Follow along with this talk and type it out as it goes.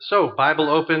So, Bible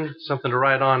open, something to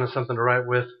write on and something to write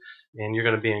with, and you're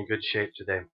going to be in good shape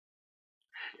today.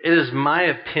 It is my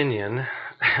opinion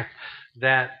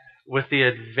that with the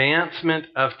advancement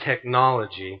of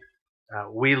technology,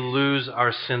 we lose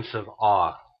our sense of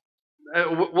awe.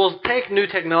 We'll take new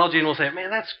technology and we'll say, man,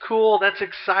 that's cool, that's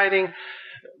exciting,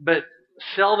 but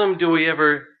seldom do we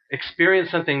ever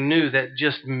experience something new that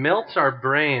just melts our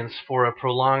brains for a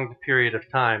prolonged period of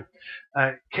time.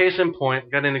 Case in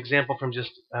point, got an example from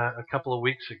just a couple of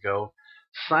weeks ago.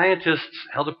 Scientists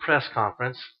held a press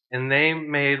conference and they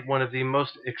made one of the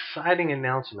most exciting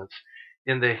announcements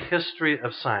in the history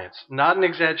of science. Not an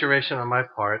exaggeration on my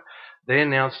part. They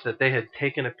announced that they had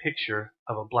taken a picture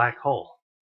of a black hole.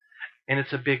 And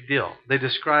it's a big deal. They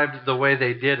described the way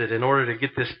they did it. In order to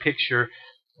get this picture,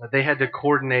 they had to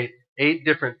coordinate 8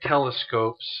 different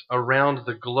telescopes around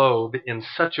the globe in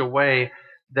such a way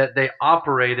that they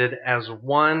operated as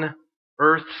one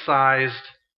Earth-sized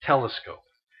telescope.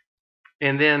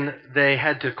 And then they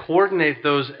had to coordinate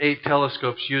those 8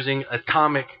 telescopes using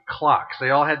atomic clocks. They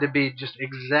all had to be just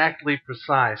exactly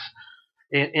precise.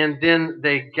 And then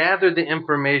they gathered the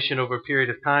information over a period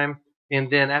of time. And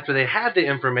then after they had the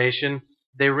information,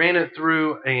 they ran it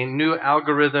through a new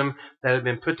algorithm that had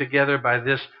been put together by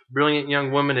this brilliant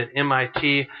young woman at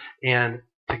MIT. And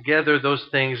together those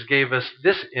things gave us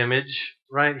this image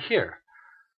right here.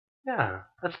 Yeah,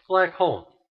 that's a black hole.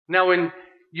 Now, when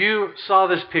you saw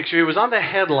this picture, it was on the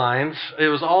headlines. It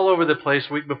was all over the place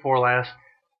week before last.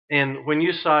 And when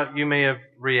you saw it, you may have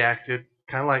reacted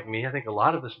kind of like me. I think a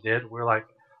lot of us did. We're like,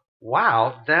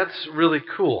 wow, that's really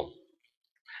cool.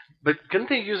 But couldn't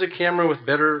they use a camera with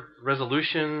better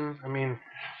resolution? I mean,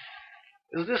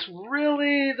 is this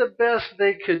really the best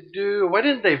they could do? Why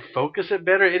didn't they focus it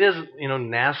better? It is,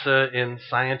 NASA and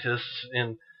scientists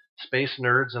and space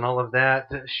nerds and all of that.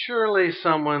 Surely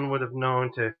someone would have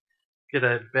known to get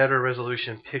a better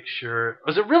resolution picture.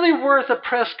 Was it really worth a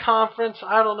press conference?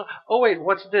 I don't know. Oh, wait,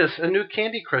 what's this? A new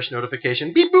Candy Crush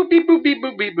notification. Beep, boop, beep, boop, beep,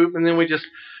 boop, beep, boop. And then we just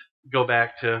go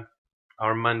back to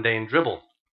our mundane dribble.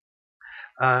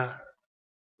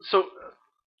 So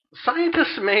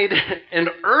scientists made an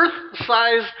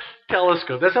Earth-sized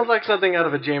telescope. That sounds like something out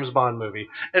of a James Bond movie.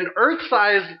 An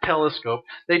Earth-sized telescope.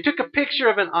 They took a picture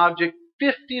of an object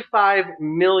 55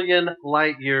 million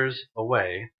light years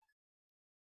away,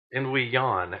 and we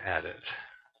yawn at it.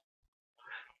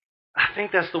 I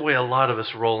think that's the way a lot of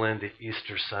us roll into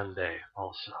Easter Sunday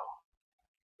also.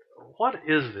 What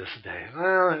is this day?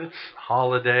 Well, it's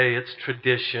holiday, it's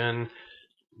tradition.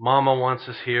 Mama wants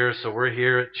us here, so we're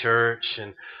here at church,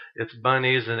 and it's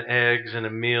bunnies and eggs and a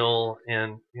meal,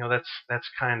 and that's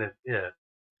kind of it.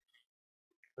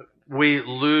 We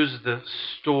lose the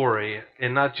story,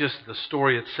 and not just the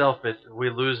story itself, but we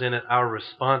lose in it our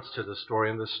response to the story.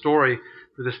 And the story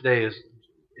for this day is,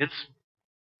 it's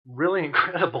really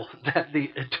incredible that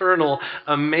the eternal,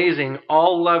 amazing,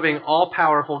 all-loving,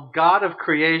 all-powerful God of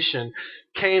creation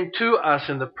came to us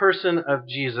in the person of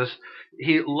Jesus.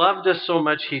 He loved us so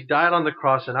much, he died on the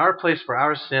cross in our place for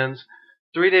our sins.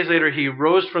 3 days later, he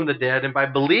rose from the dead, and by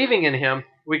believing in him,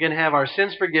 we can have our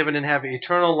sins forgiven and have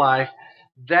eternal life.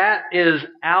 That is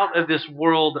out of this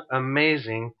world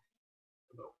amazing.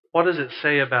 What does it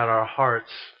say about our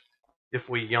hearts if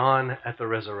we yawn at the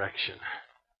resurrection?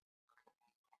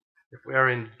 If we are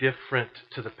indifferent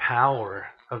to the power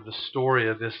of the story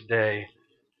of this day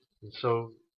and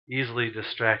so easily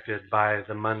distracted by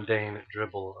the mundane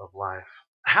dribble of life?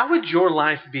 How would your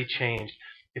life be changed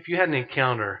if you had an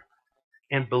encounter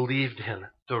and believed in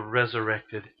the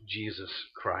resurrected Jesus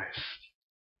Christ?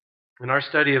 In our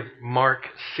study of Mark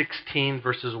 16,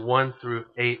 verses 1 through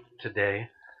 8 today,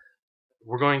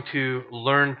 we're going to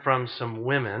learn from some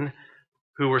women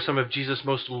who were some of Jesus'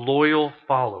 most loyal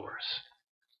followers.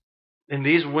 And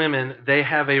these women, they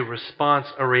have a response,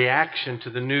 a reaction to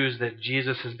the news that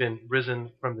Jesus has been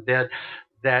risen from the dead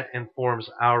that informs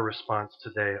our response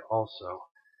today also.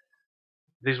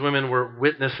 These women were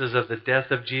witnesses of the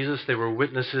death of Jesus. They were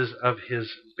witnesses of his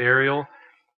burial.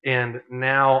 And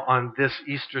now on this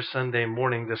Easter Sunday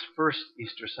morning, this first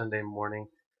Easter Sunday morning,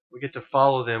 we get to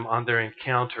follow them on their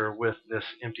encounter with this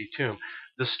empty tomb.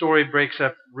 The story breaks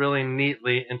up really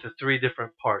neatly into 3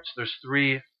 different parts. There's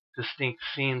 3 distinct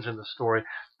scenes in the story.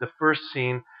 The first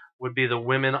scene would be the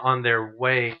women on their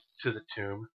way to the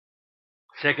tomb.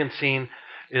 Second scene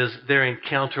is their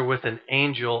encounter with an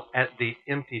angel at the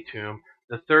empty tomb.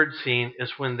 The third scene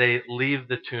is when they leave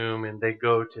the tomb and they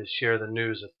go to share the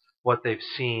news of what they've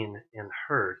seen and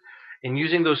heard. And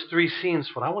using those 3 scenes,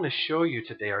 what I want to show you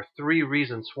today are 3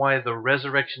 reasons why the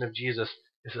resurrection of Jesus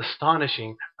is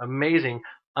astonishing, amazing,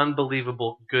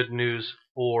 unbelievable good news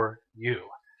for you.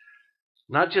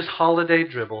 Not just holiday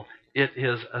dribble. It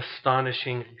is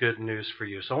astonishing good news for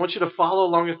you. So I want you to follow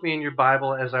along with me in your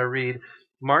Bible as I read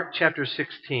Mark chapter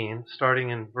 16, starting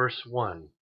in verse 1.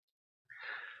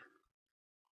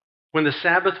 When the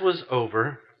Sabbath was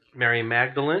over, Mary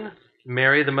Magdalene,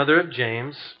 Mary the mother of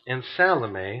James, and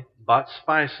Salome bought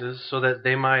spices so that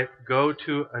they might go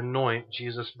to anoint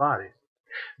Jesus' body.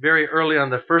 Very early on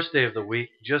the first day of the week,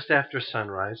 just after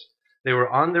sunrise, they were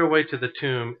on their way to the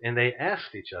tomb, and they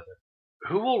asked each other,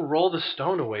 "Who will roll the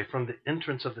stone away from the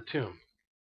entrance of the tomb?"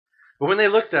 But when they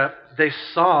looked up, they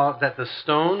saw that the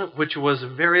stone, which was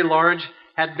very large,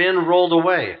 had been rolled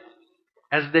away.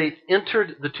 As they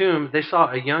entered the tomb, they saw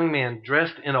a young man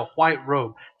dressed in a white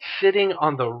robe sitting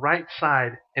on the right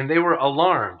side, and they were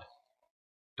alarmed.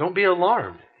 "Don't be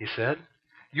alarmed," he said.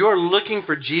 "You are looking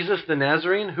for Jesus the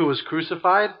Nazarene who was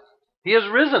crucified. He has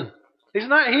risen. He's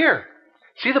not here.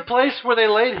 See the place where they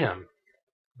laid him.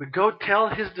 But go tell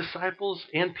his disciples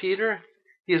and Peter,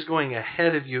 he is going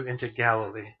ahead of you into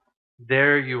Galilee.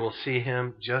 There you will see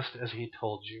him just as he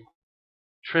told you."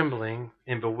 Trembling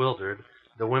and bewildered,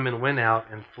 the women went out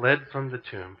and fled from the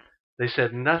tomb. They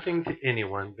said nothing to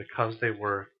anyone because they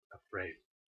were afraid.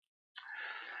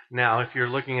 Now, if you're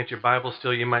looking at your Bible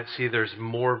still, you might see there's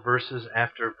more verses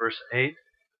after verse 8.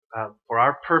 For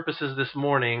our purposes this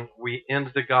morning, we end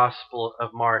the Gospel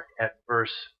of Mark at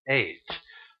verse 8.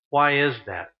 Why is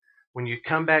that? When you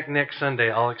come back next Sunday,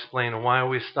 I'll explain why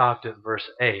we stopped at verse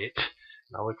 8.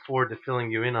 And I look forward to filling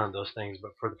you in on those things.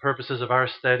 But for the purposes of our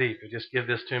study, if you just give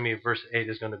this to me, verse 8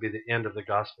 is going to be the end of the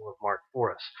Gospel of Mark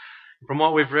for us. From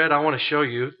what we've read, I want to show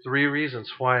you 3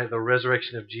 reasons why the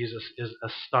resurrection of Jesus is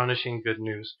astonishing good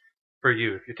news for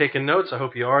you. If you're taking notes, I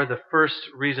hope you are. The first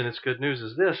reason it's good news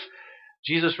is this: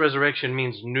 Jesus' resurrection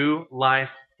means new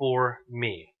life for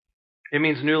me. It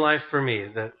means new life for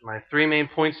me. My 3 main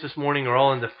points this morning are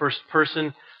all in the first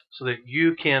person so that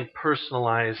you can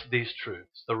personalize these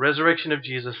truths. The resurrection of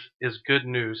Jesus is good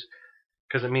news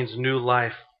because it means new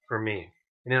life for me.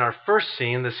 And in our first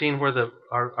scene, the scene where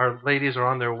our ladies are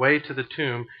on their way to the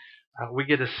tomb, we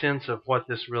get a sense of what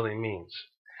this really means.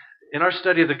 In our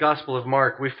study of the Gospel of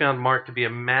Mark, we found Mark to be a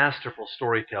masterful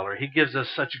storyteller. He gives us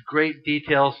such great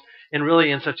details, and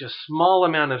really in such a small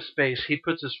amount of space, he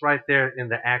puts us right there in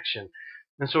the action.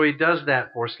 And so he does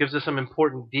that for us, gives us some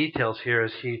important details here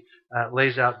as he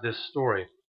lays out this story.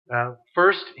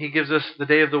 First, he gives us the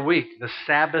day of the week. The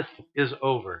Sabbath is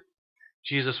over.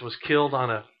 Jesus was killed on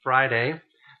a Friday.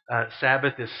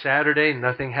 Sabbath is Saturday.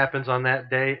 Nothing happens on that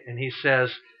day. And he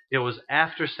says it was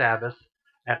after Sabbath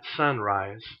at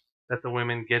sunrise that the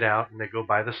women get out and they go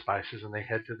buy the spices and they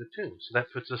head to the tomb. So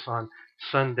that puts us on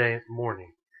Sunday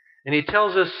morning. And he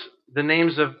tells us the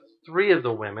names of 3 of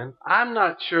the women. I'm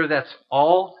not sure that's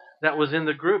all that was in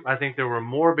the group. I think there were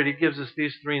more, but he gives us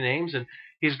these 3 names, and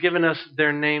he's given us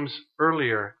their names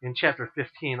earlier in chapter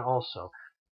 15 also.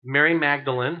 Mary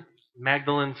Magdalene.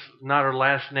 Magdalene's not her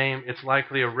last name. It's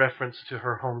likely a reference to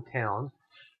her hometown.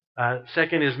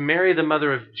 Second is Mary, the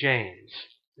mother of James.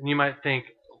 And you might think,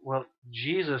 well,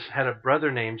 Jesus had a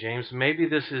brother named James. Maybe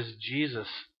this is Jesus'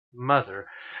 mother.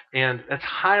 And that's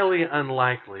highly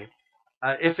unlikely.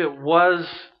 If it was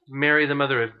Mary, the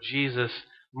mother of Jesus,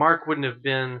 Mark wouldn't have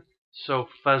been so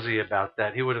fuzzy about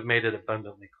that. He would have made it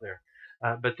abundantly clear.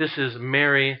 But this is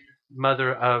Mary,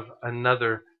 mother of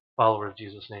another follower of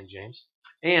Jesus named James.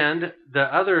 And the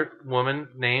other woman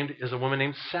named is a woman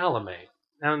named Salome.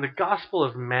 Now, in the Gospel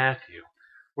of Matthew,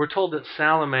 we're told that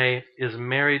Salome is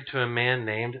married to a man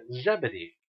named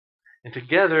Zebedee. And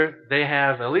together they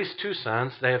have at least 2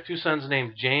 sons. They have 2 sons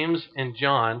named James and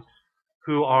John,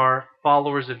 who are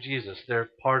followers of Jesus. They're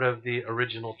part of the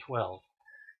original 12.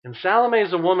 And Salome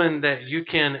is a woman that you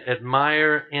can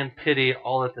admire and pity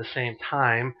all at the same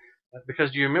time.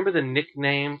 Because do you remember the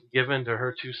nickname given to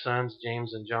her 2 sons,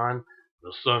 James and John?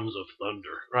 The Sons of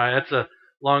Thunder. Right? That's a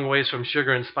long ways from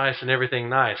sugar and spice and everything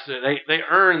nice. They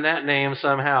earn that name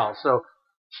somehow. So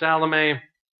Salome,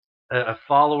 a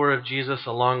follower of Jesus,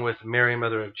 along with Mary,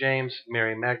 mother of James,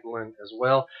 Mary Magdalene as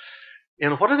well.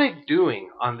 And what are they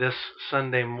doing on this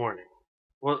Sunday morning?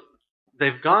 Well,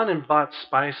 they've gone and bought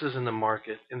spices in the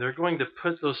market, and they're going to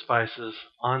put those spices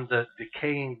on the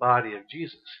decaying body of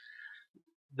Jesus.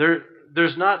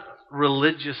 There's not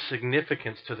religious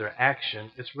significance to their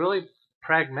action. It's really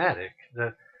pragmatic.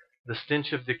 The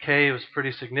stench of decay was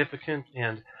pretty significant,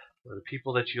 and for the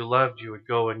people that you loved, you would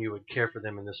go and you would care for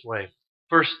them in this way.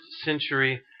 First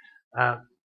century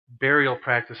burial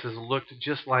practices looked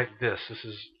just like this. This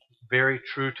is very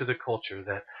true to the culture,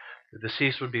 that the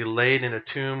deceased would be laid in a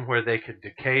tomb where they could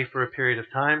decay for a period of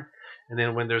time, and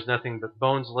then when there's nothing but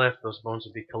bones left, those bones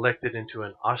would be collected into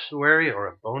an ossuary or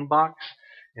a bone box,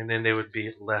 and then they would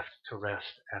be left to rest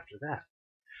after that.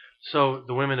 So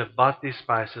the women have bought these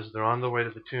spices. They're on their way to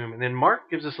the tomb. And then Mark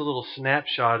gives us a little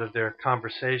snapshot of their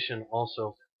conversation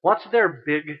also. What's their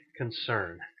big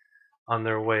concern on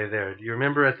their way there? Do you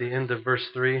remember at the end of verse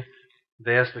 3?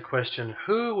 They ask the question,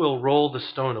 who will roll the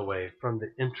stone away from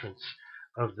the entrance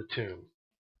of the tomb?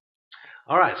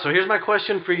 All right, so here's my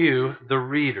question for you, the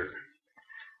reader.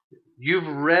 You've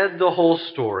read the whole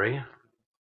story.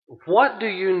 What do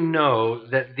you know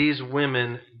that these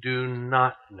women do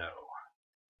not know?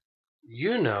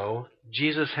 You know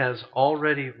Jesus has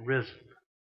already risen.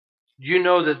 You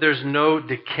know that there's no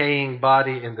decaying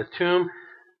body in the tomb.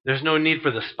 There's no need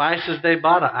for the spices they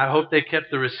bought. I hope they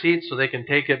kept the receipt so they can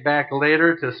take it back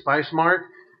later to Spice Mart.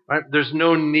 Right? There's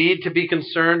no need to be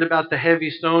concerned about the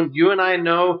heavy stone. You and I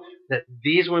know that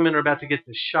these women are about to get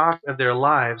the shock of their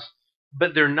lives,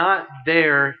 but they're not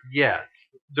there yet.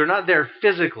 They're not there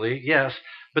physically, yes,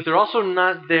 but they're also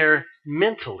not there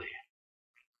mentally.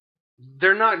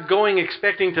 They're not going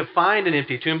expecting to find an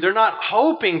empty tomb. They're not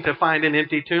hoping to find an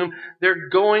empty tomb. They're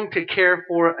going to care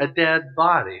for a dead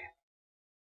body.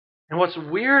 And what's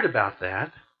weird about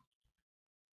that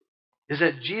is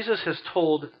that Jesus has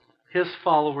told his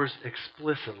followers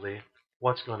explicitly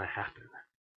what's going to happen.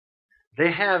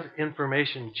 They have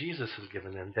information Jesus has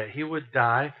given them, that he would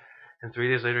die and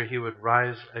 3 days later he would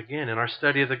rise again. In our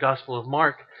study of the Gospel of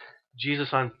Mark, Jesus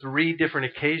on 3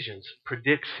 different occasions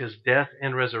predicts his death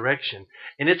and resurrection.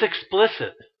 And it's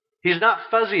explicit. He's not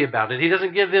fuzzy about it. He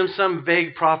doesn't give them some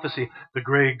vague prophecy. The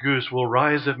gray goose will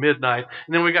rise at midnight.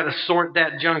 And then we've got to sort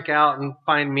that junk out and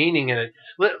find meaning in it.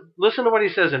 Listen to what he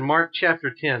says in Mark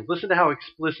chapter 10. Listen to how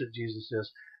explicit Jesus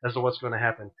is as to what's going to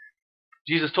happen.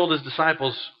 Jesus told his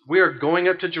disciples, "We are going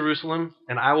up to Jerusalem,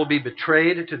 and I will be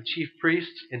betrayed to the chief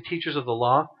priests and teachers of the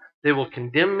law. They will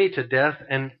condemn me to death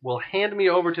and will hand me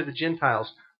over to the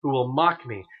Gentiles, who will mock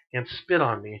me and spit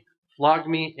on me, flog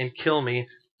me and kill me.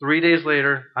 3 days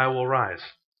later, I will rise."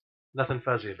 Nothing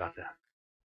fuzzy about that.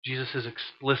 Jesus is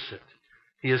explicit.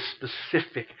 He is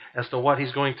specific as to what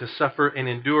he's going to suffer and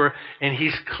endure, and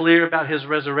he's clear about his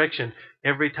resurrection.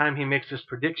 Every time he makes this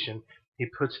prediction, he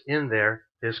puts in there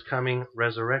his coming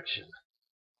resurrection.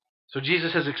 So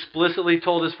Jesus has explicitly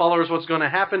told his followers what's going to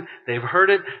happen. They've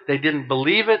heard it. They didn't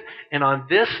believe it. And on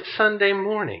this Sunday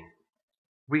morning,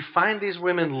 we find these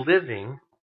women living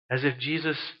as if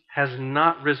Jesus has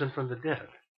not risen from the dead.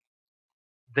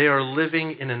 They are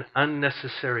living in an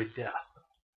unnecessary death.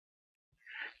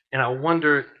 And I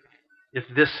wonder if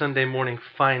this Sunday morning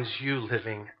finds you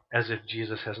living as if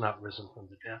Jesus has not risen from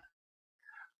the dead.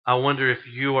 I wonder if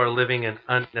you are living an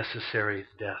unnecessary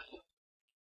death.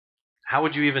 How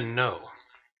would you even know?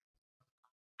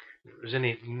 There's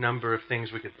any number of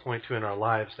things we could point to in our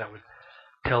lives that would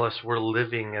tell us we're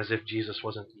living as if Jesus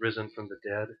wasn't risen from the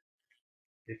dead.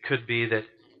 It could be that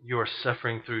you are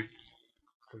suffering through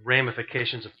the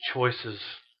ramifications of choices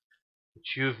that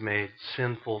you've made,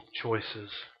 sinful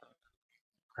choices.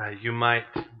 You might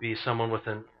be someone with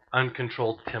an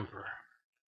uncontrolled temper.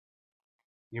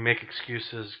 You make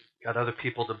excuses, got other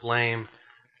people to blame,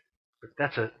 but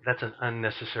that's an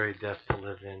unnecessary death to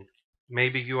live in.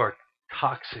 Maybe you are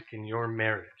toxic in your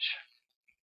marriage.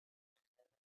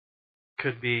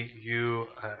 Could be you,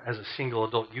 as a single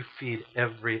adult, you feed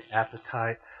every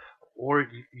appetite, or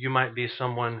you might be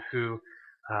someone who's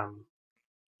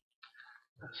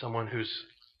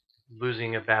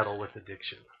losing a battle with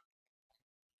addiction.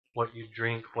 What you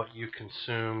drink, what you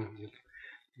consume,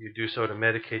 you do so to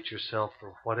medicate yourself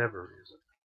for whatever reason.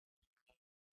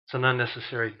 It's an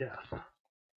unnecessary death.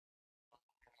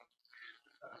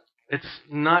 It's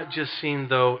not just seen,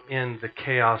 though, in the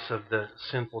chaos of the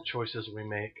sinful choices we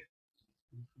make.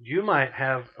 You might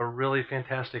have a really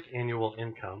fantastic annual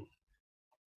income.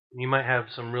 You might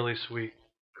have some really sweet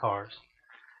cars.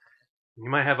 You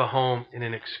might have a home in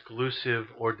an exclusive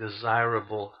or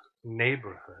desirable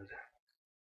neighborhood.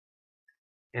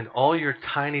 And all your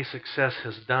tiny success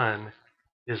has done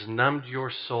is numbed your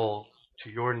soul to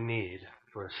your need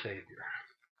for a Savior.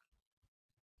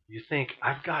 You think,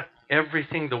 I've got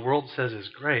everything the world says is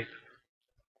great.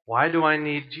 Why do I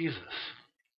need Jesus?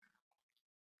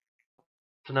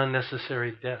 It's an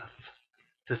unnecessary death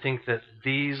to think that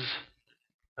these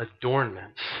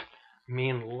adornments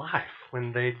mean life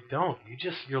when they don't.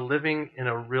 You're living in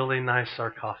a really nice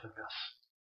sarcophagus.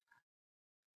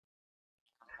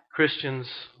 Christians,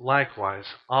 likewise,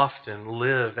 often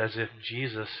live as if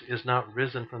Jesus is not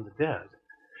risen from the dead.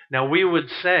 Now, we would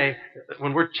say,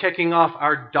 when we're checking off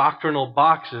our doctrinal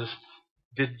boxes,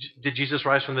 did Jesus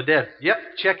rise from the dead? Yep,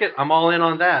 check it. I'm all in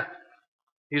on that.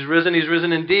 He's risen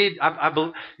indeed. I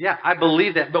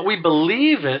believe that. But we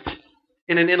believe it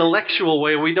in an intellectual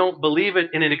way. We don't believe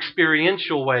it in an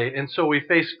experiential way. And so we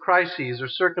face crises or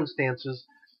circumstances,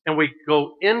 and we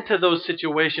go into those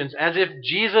situations as if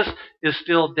Jesus is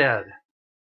still dead.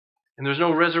 And there's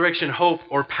no resurrection hope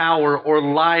or power or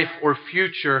life or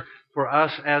future for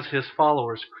us as his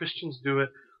followers. Christians do it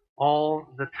all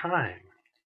the time.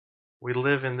 We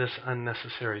live in this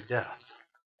unnecessary death.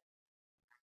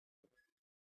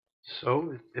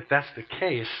 So, if that's the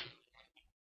case,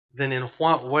 then in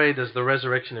what way does the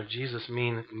resurrection of Jesus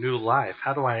mean new life?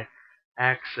 How do I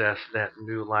access that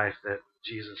new life that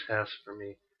Jesus has for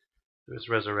me through his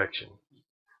resurrection?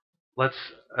 Let's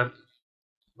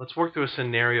work through a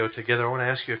scenario together. I want to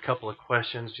ask you a couple of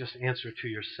questions. Just answer to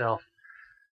yourself.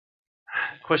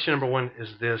 Question number one is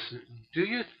this. Do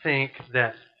you think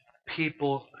that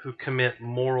people who commit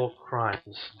moral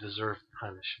crimes deserve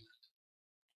punishment?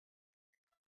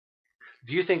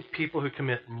 Do you think people who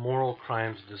commit moral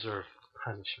crimes deserve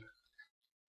punishment?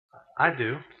 I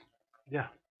do. Yeah.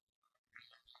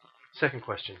 Second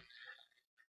question.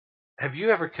 Have you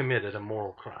ever committed a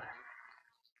moral crime?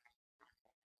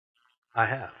 I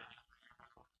have.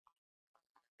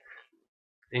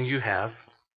 And you have.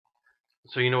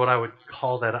 So you know what I would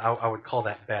call that? I would call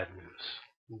that bad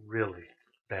news. Really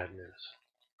bad news.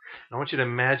 I want you to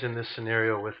imagine this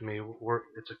scenario with me.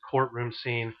 It's a courtroom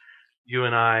scene. You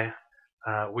and I,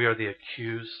 we are the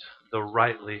accused, the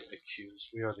rightly accused.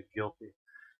 We are the guilty.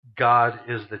 God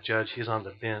is the judge. He's on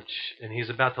the bench, and he's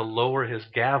about to lower his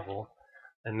gavel,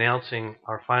 announcing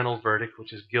our final verdict,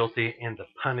 which is guilty, and the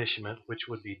punishment, which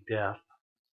would be death.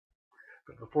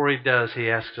 But before he does, he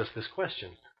asks us this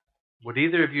question. Would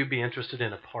either of you be interested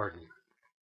in a pardon?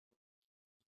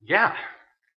 Yeah.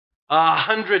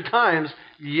 100 times,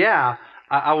 yeah,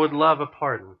 I would love a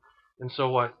pardon. And so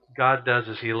what God does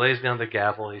is he lays down the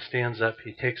gavel, he stands up,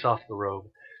 he takes off the robe,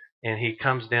 and he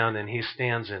comes down and he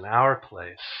stands in our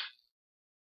place.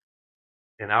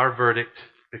 And our verdict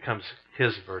becomes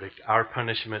his verdict. Our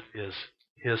punishment is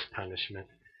his punishment.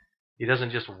 He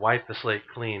doesn't just wipe the slate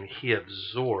clean, he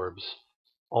absorbs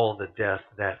all the death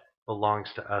that belongs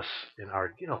to us in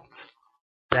our guilt.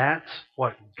 That's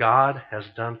what God has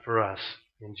done for us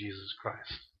in Jesus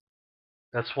Christ.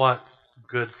 That's what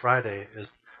Good Friday is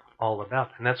all about.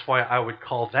 And that's why I would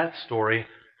call that story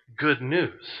good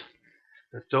news.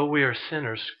 That though we are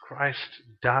sinners, Christ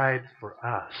died for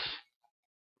us.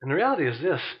 And the reality is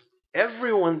this,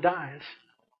 everyone dies.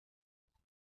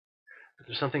 But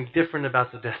there's something different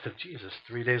about the death of Jesus.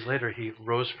 3 days later, he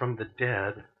rose from the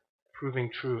dead, proving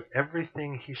true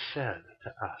everything he said to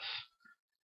us.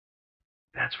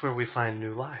 That's where we find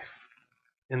new life.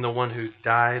 In the one who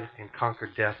died and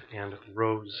conquered death and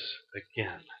rose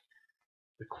again.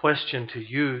 The question to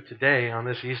you today on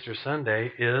this Easter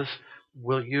Sunday is,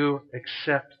 will you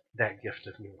accept that gift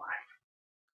of new life?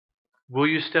 Will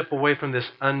you step away from this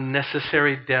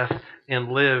unnecessary death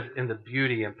and live in the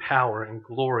beauty and power and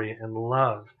glory and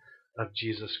love of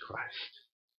Jesus Christ?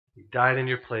 He died in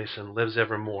your place and lives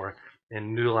evermore,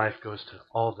 and new life goes to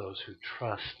all those who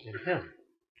trust in him.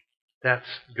 That's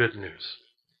good news.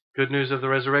 Good news of the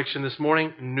resurrection this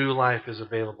morning, new life is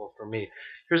available for me.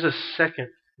 Here's a second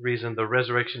reason the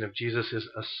resurrection of Jesus is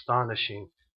astonishing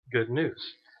good news.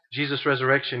 Jesus'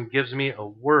 resurrection gives me a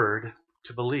word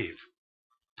to believe.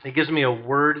 It gives me a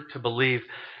word to believe.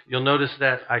 You'll notice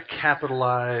that I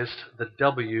capitalized the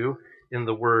W in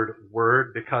the word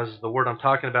word because the word I'm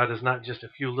talking about is not just a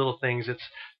few little things. It's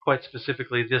quite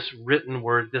specifically this written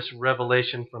word, this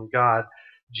revelation from God.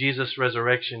 Jesus'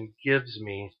 resurrection gives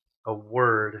me a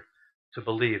word to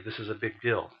believe. This is a big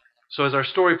deal. So as our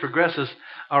story progresses,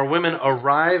 our women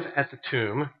arrive at the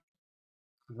tomb,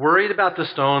 worried about the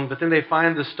stone, but then they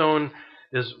find the stone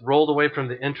is rolled away from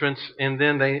the entrance, and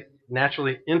then they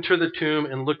naturally enter the tomb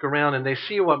and look around, and they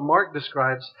see what Mark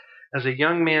describes as a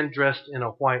young man dressed in a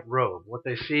white robe. What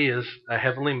they see is a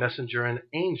heavenly messenger, an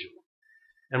angel.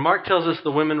 And Mark tells us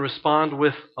the women respond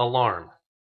with alarm.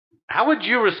 How would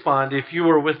you respond if you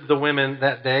were with the women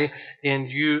that day and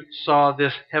you saw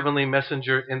this heavenly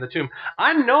messenger in the tomb?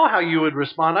 I know how you would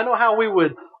respond. I know how we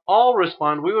would all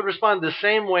respond. We would respond the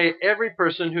same way every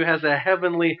person who has a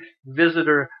heavenly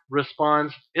visitor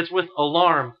responds. It's with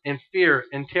alarm and fear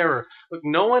and terror. Look,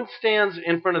 no one stands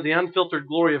in front of the unfiltered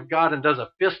glory of God and does a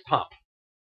fist pump.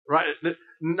 Right?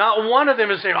 Not one of them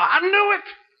is saying, I knew it.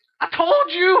 I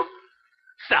told you.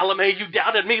 Salome, you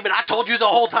doubted me, but I told you the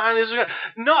whole time.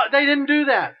 No, they didn't do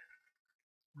that.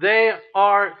 They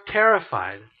are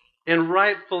terrified, and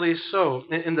rightfully so.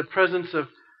 In the presence of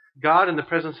God, in the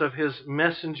presence of his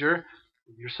messenger,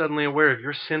 you're suddenly aware of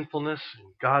your sinfulness and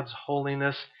God's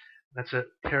holiness. That's a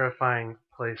terrifying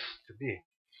place to be.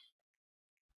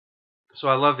 So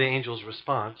I love the angel's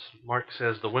response. Mark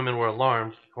says the women were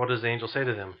alarmed. What does the angel say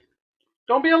to them?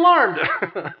 Don't be alarmed.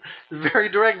 Very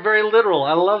direct, very literal.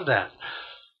 I love that.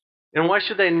 And why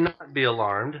should they not be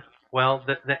alarmed? Well,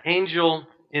 the angel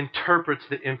interprets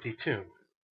the empty tomb.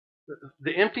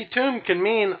 The empty tomb can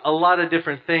mean a lot of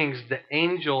different things. The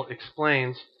angel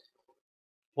explains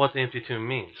what the empty tomb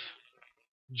means.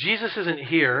 Jesus isn't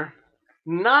here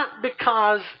not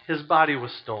because his body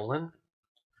was stolen,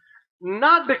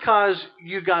 not because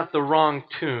you got the wrong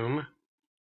tomb,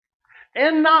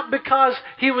 and not because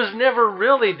he was never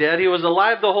really dead. He was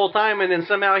alive the whole time, and then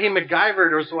somehow he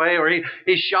MacGyvered his way, or he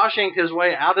Shawshanked his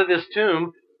way out of this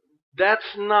tomb. That's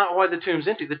not why the tomb's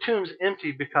empty. The tomb's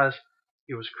empty because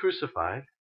he was crucified,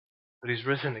 but he's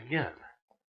risen again.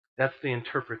 That's the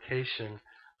interpretation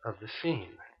of the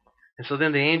scene. And so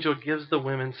then the angel gives the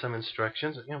women some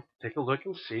instructions. Take a look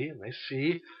and see. And they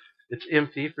see it's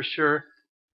empty for sure.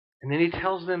 And then he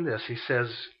tells them this. He says,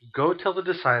 go tell the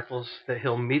disciples that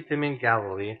he'll meet them in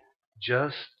Galilee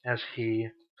just as he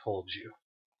told you.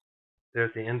 There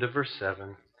at the end of verse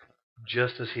 7,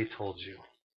 just as he told you.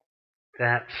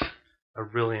 That's a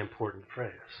really important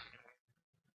phrase.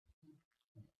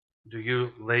 Do you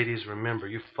ladies remember,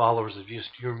 you followers of Jesus,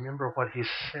 do you remember what he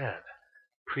said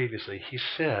previously? He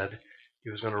said he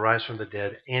was going to rise from the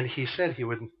dead, and he said he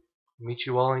would meet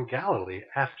you all in Galilee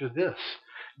after this.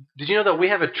 Did you know that we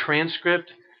have a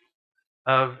transcript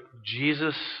of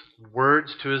Jesus'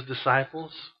 words to his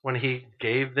disciples when he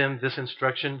gave them this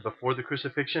instruction before the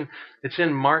crucifixion? It's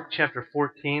in Mark chapter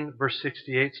 14, verse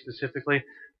 68 specifically.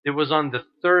 It was on the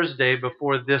Thursday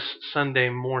before this Sunday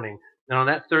morning. And on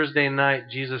that Thursday night,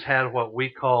 Jesus had what we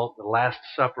call the Last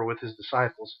Supper with his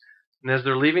disciples. And as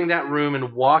they're leaving that room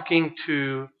and walking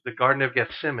to the Garden of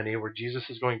Gethsemane, where Jesus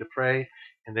is going to pray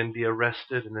and then be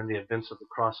arrested and then the events of the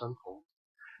cross unfold,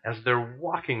 as they're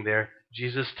walking there,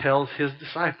 Jesus tells his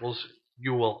disciples,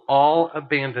 you will all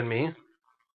abandon me,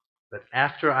 but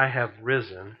after I have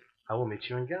risen, I will meet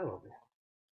you in Galilee.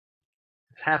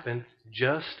 It happened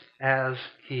just as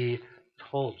he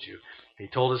told you. He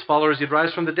told his followers he'd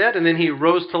rise from the dead, and then he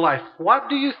rose to life. What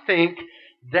do you think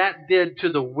that did to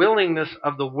the willingness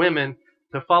of the women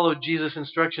to follow Jesus'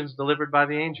 instructions delivered by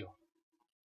the angel?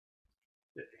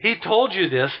 He told you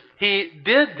this. He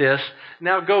did this.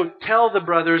 Now go tell the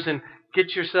brothers and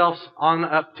get yourselves on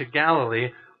up to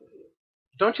Galilee.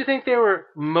 Don't you think they were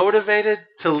motivated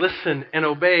to listen and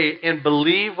obey and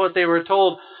believe what they were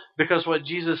told because what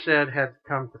Jesus said had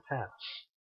come to pass?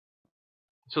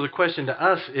 So the question to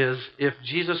us is, if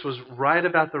Jesus was right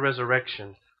about the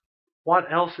resurrection,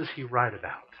 what else is he right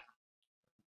about?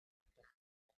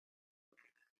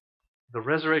 The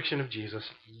resurrection of Jesus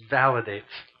validates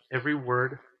every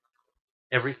word,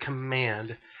 every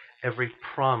command, every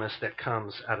promise that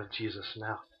comes out of Jesus'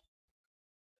 mouth.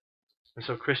 And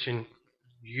so, Christian,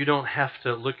 you don't have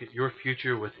to look at your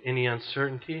future with any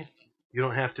uncertainty. You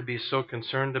don't have to be so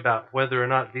concerned about whether or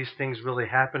not these things really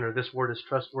happen or this word is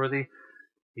trustworthy.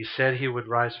 He said he would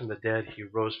rise from the dead. He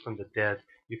rose from the dead.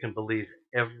 You can believe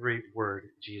every word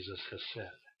Jesus has said.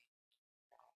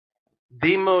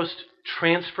 The most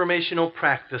transformational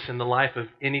practice in the life of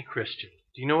any Christian.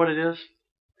 Do you know what it is?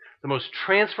 The most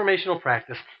transformational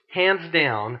practice, hands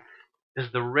down,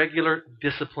 is the regular,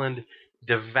 disciplined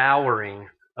devouring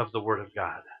of the Word of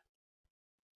God.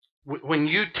 When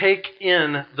you take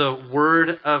in the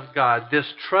Word of God, this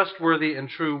trustworthy and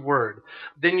true Word,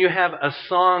 then you have a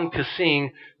song to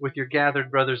sing with your gathered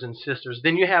brothers and sisters.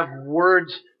 Then you have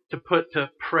words to put to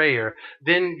prayer.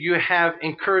 Then you have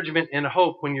encouragement and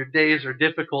hope when your days are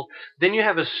difficult. Then you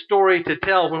have a story to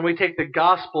tell when we take the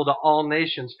gospel to all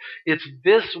nations. It's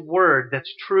this Word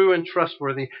that's true and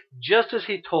trustworthy, just as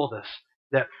He told us,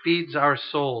 that feeds our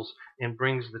souls and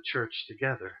brings the church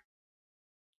together.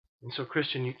 And so,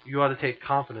 Christian, you ought to take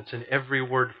confidence in every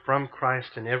word from Christ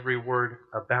and every word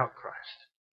about Christ.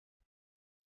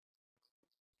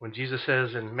 When Jesus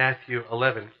says in Matthew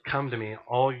 11, come to me,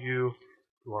 all you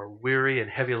who are weary and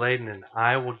heavy laden, and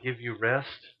I will give you rest,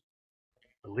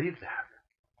 believe that.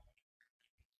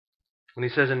 When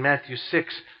he says in Matthew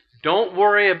 6, don't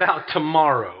worry about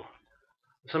tomorrow.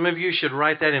 Some of you should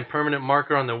write that in permanent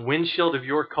marker on the windshield of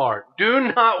your car.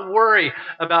 Do not worry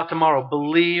about tomorrow.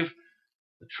 Believe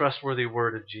the trustworthy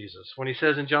word of Jesus. When he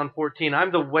says in John 14,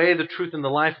 I'm the way, the truth, and the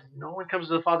life. No one comes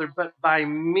to the Father but by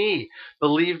me.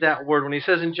 Believe that word. When he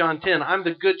says in John 10, I'm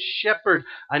the good shepherd.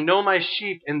 I know my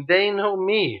sheep, and they know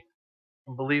me.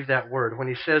 Believe that word. When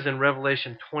he says in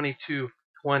Revelation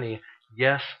 22:20,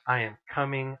 yes, I am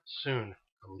coming soon.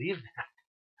 Believe that.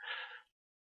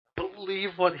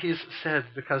 Believe what he's said,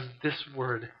 because this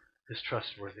word is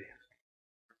trustworthy.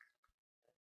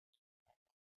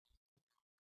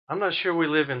 I'm not sure we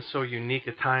live in so unique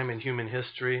a time in human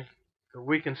history that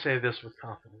we can say this with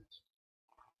confidence.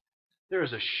 There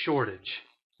is a shortage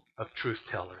of truth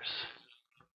tellers.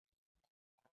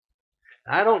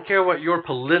 I don't care what your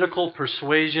political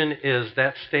persuasion is,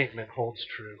 that statement holds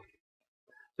true.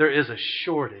 There is a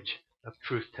shortage of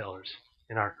truth tellers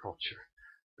in our culture.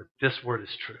 But this word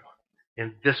is true.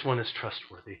 And this one is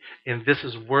trustworthy. And this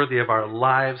is worthy of our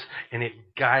lives. And it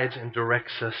guides and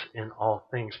directs us in all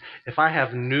things. If I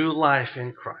have new life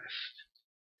in Christ,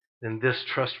 then this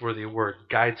trustworthy word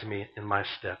guides me in my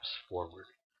steps forward.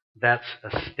 That's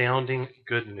astounding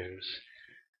good news.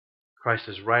 Christ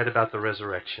is right about the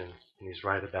resurrection, and he's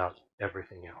right about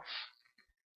everything else.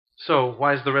 So,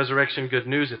 why is the resurrection good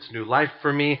news? It's new life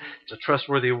for me. It's a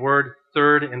trustworthy word.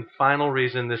 Third and final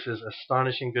reason this is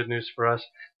astonishing good news for us.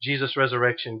 Jesus'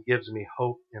 resurrection gives me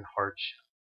hope in hardship.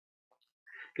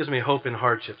 It gives me hope in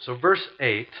hardship. So verse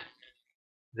 8,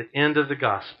 the end of the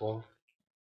gospel,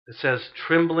 it says,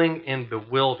 trembling and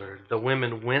bewildered, the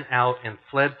women went out and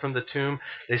fled from the tomb.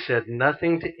 They said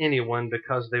nothing to anyone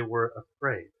because they were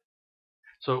afraid.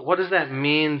 So what does that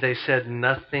mean? They said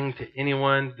nothing to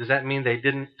anyone. Does that mean they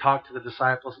didn't talk to the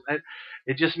disciples?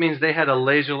 It just means they had a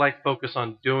laser-like focus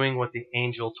on doing what the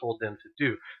angel told them to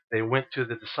do. They went to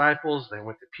the disciples, they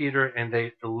went to Peter, and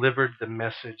they delivered the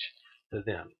message to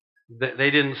them.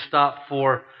 They didn't stop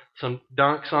for some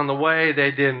dunks on the way. They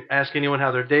didn't ask anyone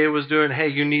how their day was doing. Hey,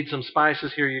 you need some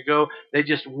spices, here you go. They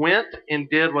just went and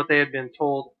did what they had been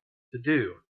told to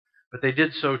do. But they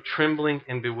did so trembling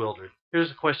and bewildered.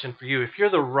 Here's a question for you. If you're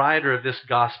the writer of this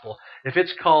gospel, if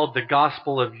it's called the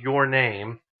gospel of your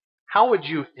name, how would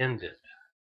you end it?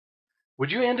 Would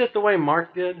you end it the way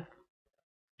Mark did?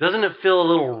 Doesn't it feel a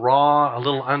little raw, a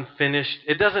little unfinished?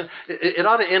 It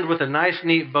ought to end with a nice,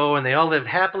 neat bow, and they all lived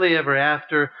happily ever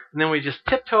after, and then we just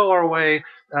tiptoe our way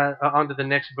onto the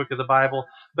next book of the Bible.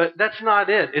 But that's not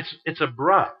it. It's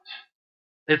abrupt.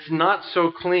 It's not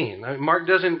so clean. Mark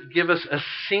doesn't give us a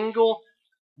single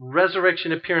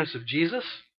resurrection appearance of Jesus.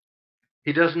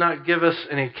 He does not give us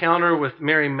an encounter with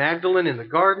Mary Magdalene in the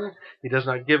garden. He does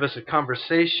not give us a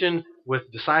conversation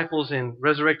with disciples in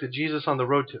resurrected Jesus on the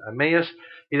road to Emmaus.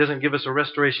 He doesn't give us a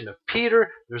restoration of Peter.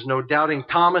 There's no doubting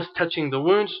Thomas touching the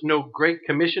wounds. No great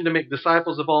commission to make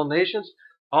disciples of all nations.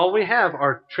 All we have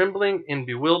are trembling and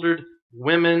bewildered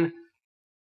women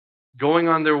going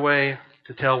on their way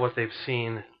to tell what they've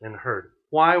seen and heard.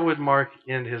 Why would Mark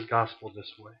end his gospel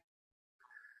this way?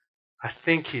 I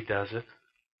think he does it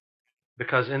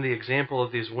because in the example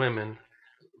of these women,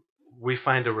 we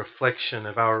find a reflection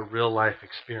of our real life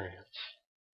experience.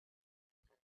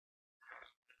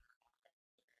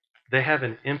 They have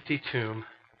an empty tomb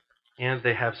and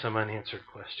they have some unanswered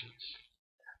questions.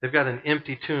 They've got an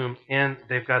empty tomb and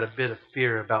they've got a bit of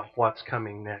fear about what's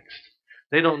coming next.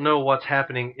 They don't know what's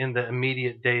happening in the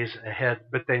immediate days ahead,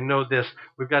 but they know this.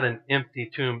 We've got an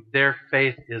empty tomb. Their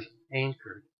faith is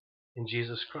anchored in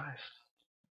Jesus Christ.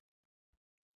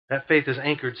 That faith is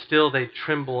anchored. Still, they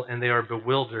tremble and they are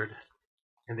bewildered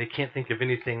and they can't think of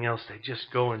anything else. They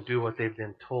just go and do what they've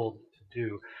been told to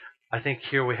do. I think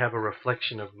here we have a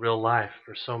reflection of real life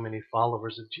for so many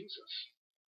followers of Jesus.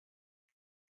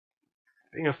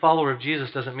 Being a follower of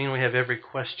Jesus doesn't mean we have every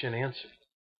question answered.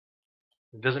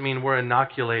 It doesn't mean we're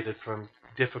inoculated from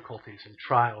difficulties and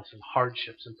trials and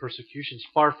hardships and persecutions.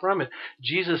 Far from it.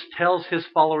 Jesus tells his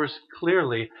followers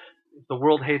clearly, if the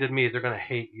world hated me, they're going to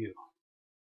hate you.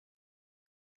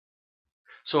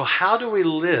 So how do we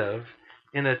live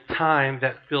in a time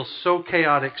that feels so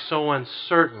chaotic, so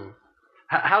uncertain?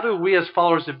 How do we as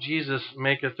followers of Jesus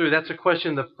make it through? That's a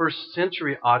question the first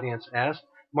century audience asked.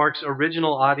 Mark's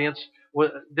original audience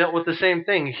dealt with the same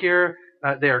thing. Here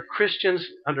they are Christians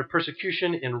under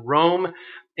persecution in Rome,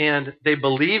 and they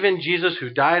believe in Jesus who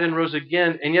died and rose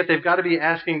again, and yet they've got to be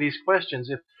asking these questions.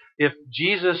 If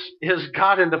Jesus is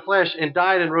God in the flesh and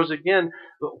died and rose again,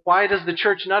 why does the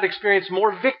church not experience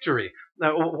more victory?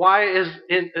 Why is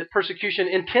persecution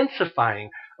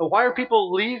intensifying? Why are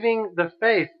people leaving the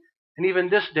faith? And even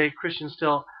this day, Christians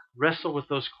still wrestle with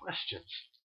those questions.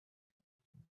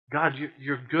 God,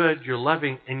 you're good, you're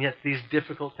loving, and yet these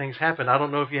difficult things happen. I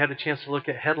don't know if you had a chance to look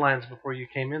at headlines before you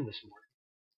came in this morning.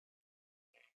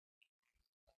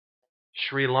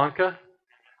 Sri Lanka,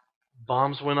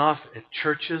 bombs went off at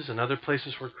churches and other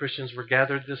places where Christians were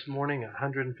gathered this morning.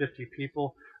 150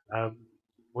 people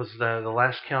was the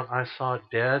last count I saw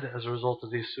dead as a result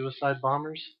of these suicide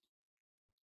bombers.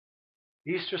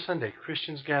 Easter Sunday,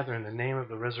 Christians gather in the name of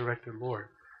the resurrected Lord,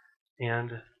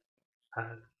 and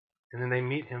then they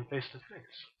meet him face to face.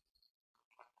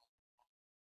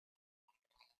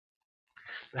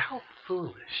 How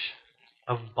foolish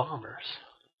of bombers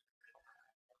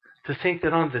to think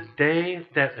that on the day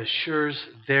that assures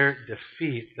their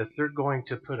defeat, that they're going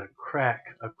to put a crack,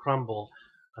 a crumble,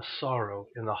 a sorrow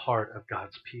in the heart of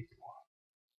God's people.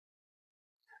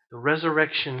 The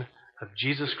resurrection of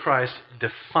Jesus Christ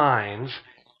defines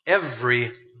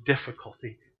every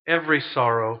difficulty, every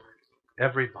sorrow,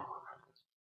 every bomb,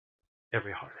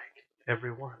 every heartache,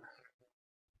 every one.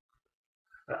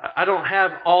 I don't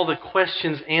have all the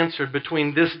questions answered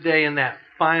between this day and that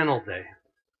final day.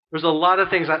 There's a lot of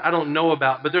things I don't know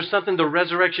about, but there's something the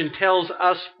resurrection tells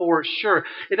us for sure.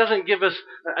 It doesn't give us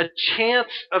a chance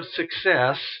of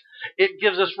success. It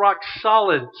gives us rock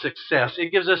solid success.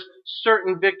 It gives us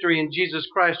certain victory in Jesus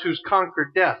Christ who's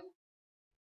conquered death.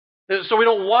 So we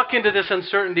don't walk into this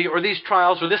uncertainty or these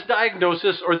trials or this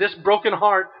diagnosis or this broken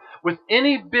heart with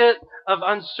any bit of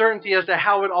uncertainty as to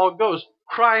how it all goes.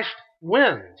 Christ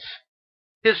wins.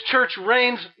 His church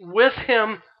reigns with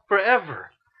him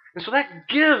forever. And so that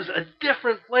gives a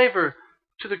different flavor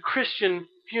to the Christian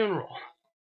funeral.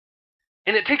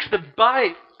 And it takes the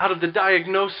bite out of the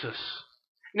diagnosis.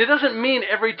 And it doesn't mean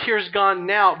every tear's gone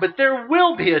now, but there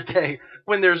will be a day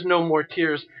when there's no more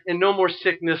tears and no more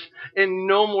sickness and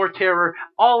no more terror.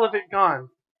 All of it gone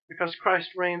because Christ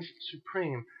reigns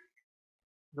supreme.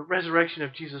 The resurrection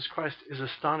of Jesus Christ is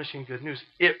astonishing good news.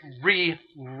 It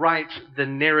rewrites the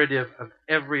narrative of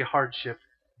every hardship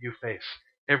you face,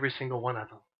 every single one of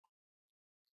them.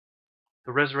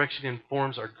 The resurrection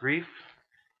informs our grief.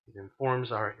 It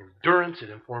informs our endurance. It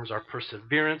informs our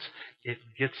perseverance. It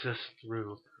gets us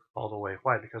through all the way.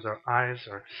 Why? Because our eyes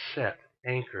are set,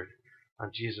 anchored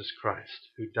on Jesus Christ,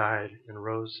 who died and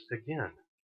rose again.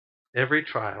 Every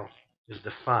trial is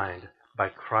defined by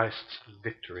Christ's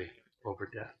victory over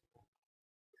death.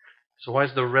 So why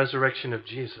is the resurrection of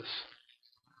Jesus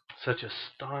such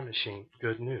astonishing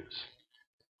good news?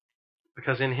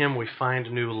 Because in him we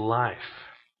find new life.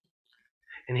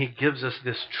 And he gives us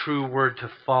this true word to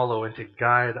follow and to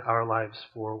guide our lives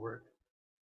forward.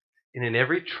 And in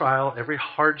every trial, every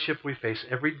hardship we face,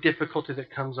 every difficulty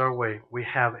that comes our way, we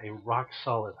have a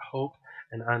rock-solid hope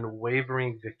and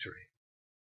unwavering victory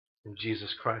in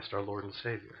Jesus Christ, our Lord and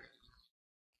Savior.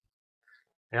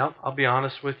 Now, I'll be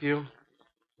honest with you.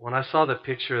 When I saw the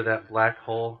picture of that black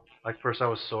hole, first I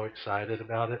was so excited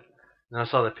about it. And I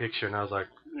saw the picture and I was like,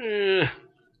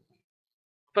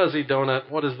 fuzzy donut,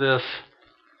 what is this?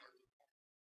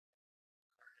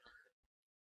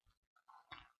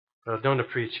 But don't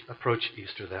approach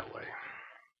Easter that way.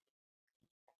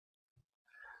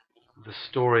 The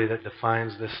story that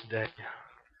defines this day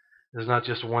is not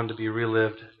just one to be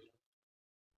relived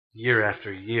year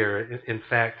after year. In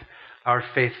fact, our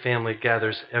faith family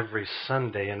gathers every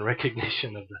Sunday in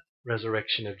recognition of the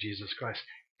resurrection of Jesus Christ.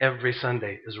 Every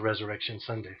Sunday is Resurrection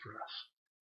Sunday for us.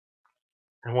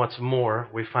 And what's more,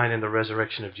 we find in the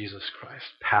resurrection of Jesus Christ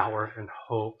power and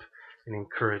hope and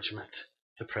encouragement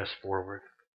to press forward.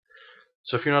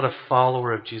 So if you're not a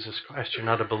follower of Jesus Christ, you're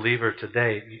not a believer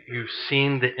today, you've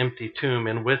seen the empty tomb,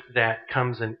 and with that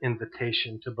comes an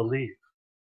invitation to believe.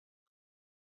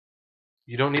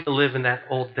 You don't need to live in that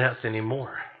old death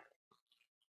anymore.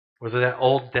 Whether that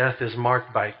old death is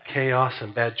marked by chaos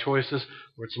and bad choices,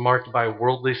 or it's marked by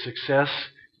worldly success,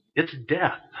 it's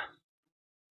death.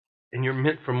 And you're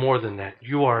meant for more than that.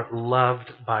 You are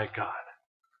loved by God.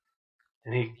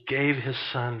 And he gave his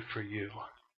Son for you.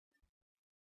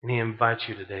 And he invites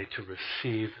you today to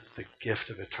receive the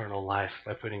gift of eternal life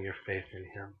by putting your faith in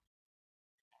him.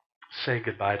 Say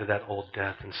goodbye to that old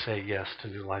death and say yes to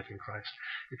new life in Christ.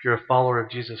 If you're a follower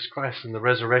of Jesus Christ, then the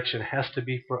resurrection has to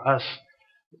be for us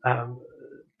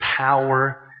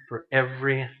power for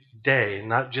every day,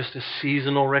 not just a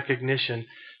seasonal recognition,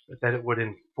 but that it would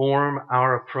inform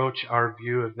our approach, our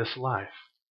view of this life.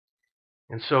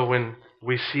 And so when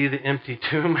we see the empty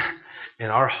tomb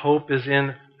and our hope is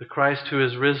in the Christ who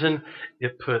is risen,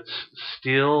 it puts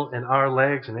steel in our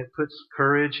legs and it puts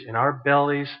courage in our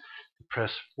bellies to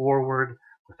press forward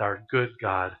with our good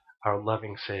God, our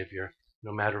loving Savior,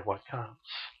 no matter what comes.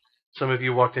 Some of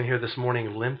you walked in here this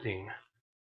morning limping,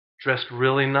 dressed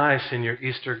really nice in your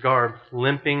Easter garb,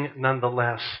 limping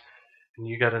nonetheless. And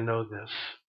you got to know this.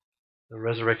 The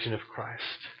resurrection of Christ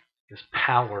is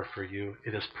power for you.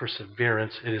 It is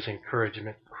perseverance. It is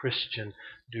encouragement. Christian,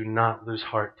 do not lose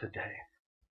heart today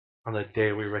on the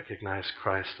day we recognize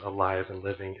Christ alive and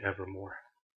living evermore.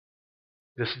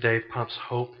 This day pumps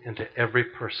hope into every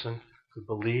person who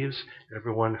believes,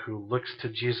 everyone who looks to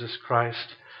Jesus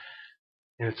Christ.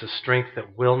 And it's a strength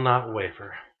that will not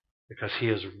waver because he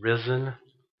is risen.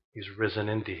 He's risen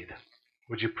indeed.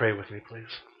 Would you pray with me,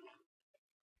 please?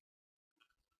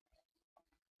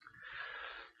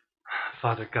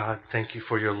 Father God, thank you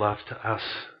for your love to us,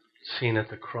 seen at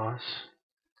the cross,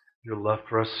 your love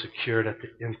for us secured at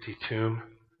the empty tomb.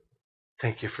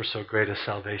 Thank you for so great a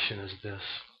salvation as this.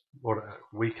 Lord,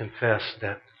 we confess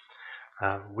that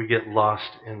we get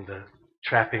lost in the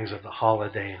trappings of the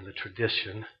holiday and the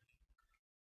tradition.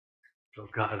 Oh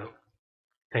God,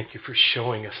 thank you for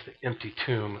showing us the empty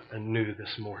tomb anew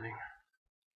this morning.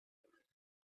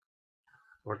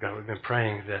 Lord God, we've been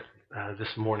praying that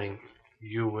this morning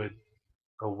you would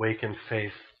awaken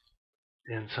faith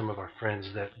in some of our friends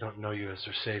that don't know you as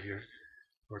their Savior.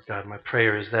 Lord God, my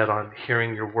prayer is that on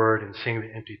hearing your word and seeing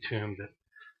the empty tomb,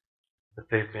 that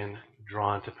they've been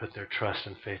drawn to put their trust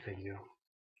and faith in you.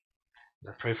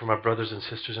 And I pray for my brothers and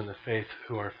sisters in the faith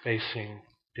who are facing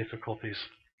difficulties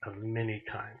of many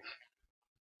kinds,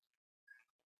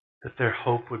 that their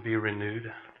hope would be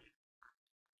renewed,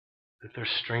 that their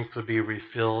strength would be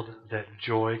refilled, that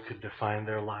joy could define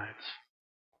their lives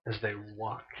as they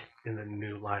walk in the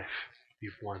new life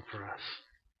you've won for us.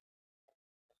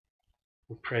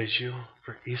 We praise you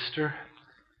for Easter.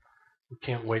 We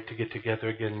can't wait to get together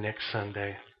again next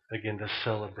Sunday, again to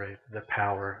celebrate the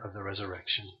power of the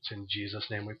resurrection. It's in Jesus'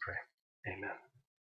 name we pray. Amen.